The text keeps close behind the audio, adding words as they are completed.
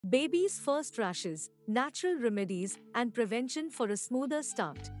Baby's first rashes, natural remedies, and prevention for a smoother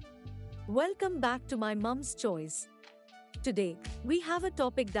start. Welcome back to my Mum's Choice. Today, we have a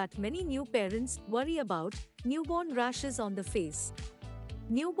topic that many new parents worry about: newborn rashes on the face.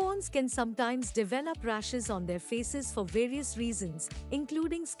 Newborns can sometimes develop rashes on their faces for various reasons,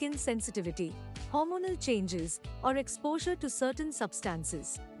 including skin sensitivity, hormonal changes, or exposure to certain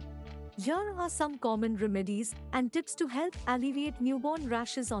substances. Here are some common remedies and tips to help alleviate newborn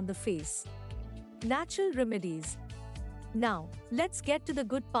rashes on the face. Natural remedies. Now, let's get to the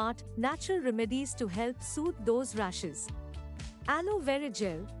good part: natural remedies to help soothe those rashes. Aloe vera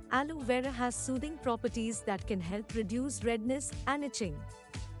gel. Aloe vera has soothing properties that can help reduce redness and itching.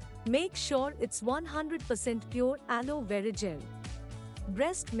 Make sure it's 100% pure aloe vera gel.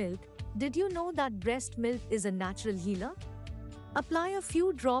 Breast milk. Did you know that breast milk is a natural healer? Apply a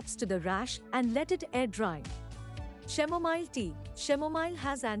few drops to the rash and let it air dry. Chamomile tea. Chamomile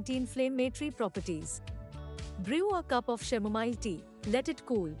has anti-inflammatory properties. Brew a cup of chamomile tea, let it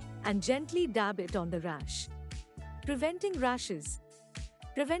cool, and gently dab it on the rash. Preventing rashes.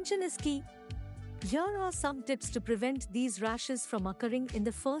 Prevention is key. Here are some tips to prevent these rashes from occurring in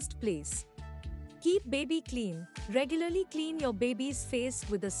the first place. Keep baby clean. Regularly clean your baby's face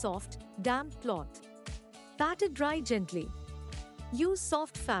with a soft, damp cloth. Pat it dry gently. Use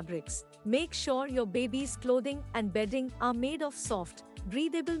soft fabrics. Make sure your baby's clothing and bedding are made of soft,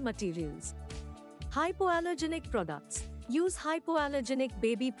 breathable materials. Hypoallergenic products. Use hypoallergenic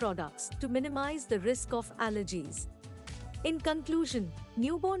baby products to minimize the risk of allergies. In conclusion,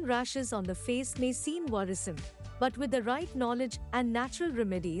 newborn rashes on the face may seem worrisome, but with the right knowledge and natural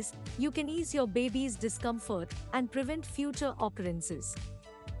remedies, you can ease your baby's discomfort and prevent future occurrences.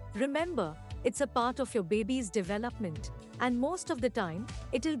 Remember, it's a part of your baby's development, and most of the time,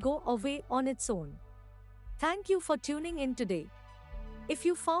 it'll go away on its own. Thank you for tuning in today. If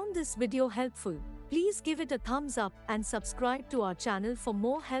you found this video helpful, please give it a thumbs up and subscribe to our channel for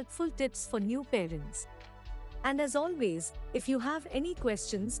more helpful tips for new parents. And as always, if you have any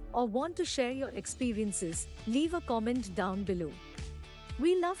questions or want to share your experiences, leave a comment down below.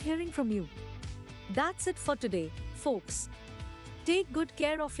 We love hearing from you. That's it for today, folks. Take good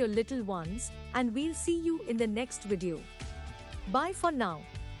care of your little ones, and we'll see you in the next video. Bye for now.